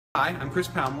Hi, I'm Chris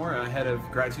Palmore, head of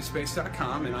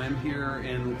GratitudeSpace.com, and I'm here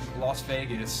in Las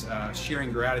Vegas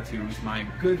sharing gratitude with my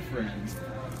good friend,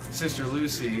 Sister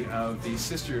Loosey of the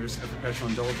Sisters of Perpetual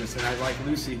Indulgence. And I'd like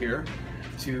Loosey here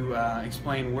to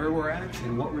explain where we're at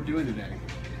and what we're doing today.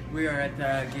 We are at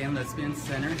the Gay and Lesbian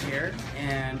Center here,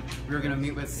 and we're going to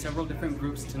meet with several different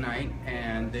groups tonight,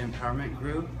 and the empowerment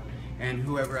group, and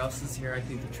whoever else is here. I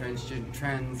think the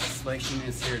translation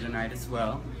is here tonight as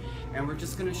well. And we're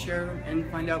just going to share and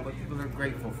find out what people are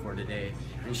grateful for today,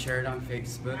 and share it on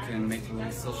Facebook and make a little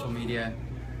social media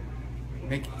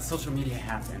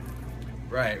happen.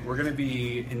 Right, we're going to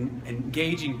be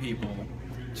engaging people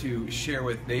to share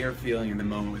what they are feeling in the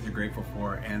moment, what they're grateful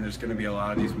for, and there's going to be a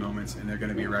lot of these moments, and they're going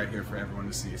to be right here for everyone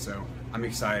to see. So I'm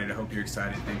excited. I hope you're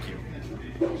excited. Thank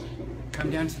you.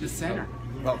 Come down to the center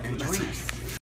and join us.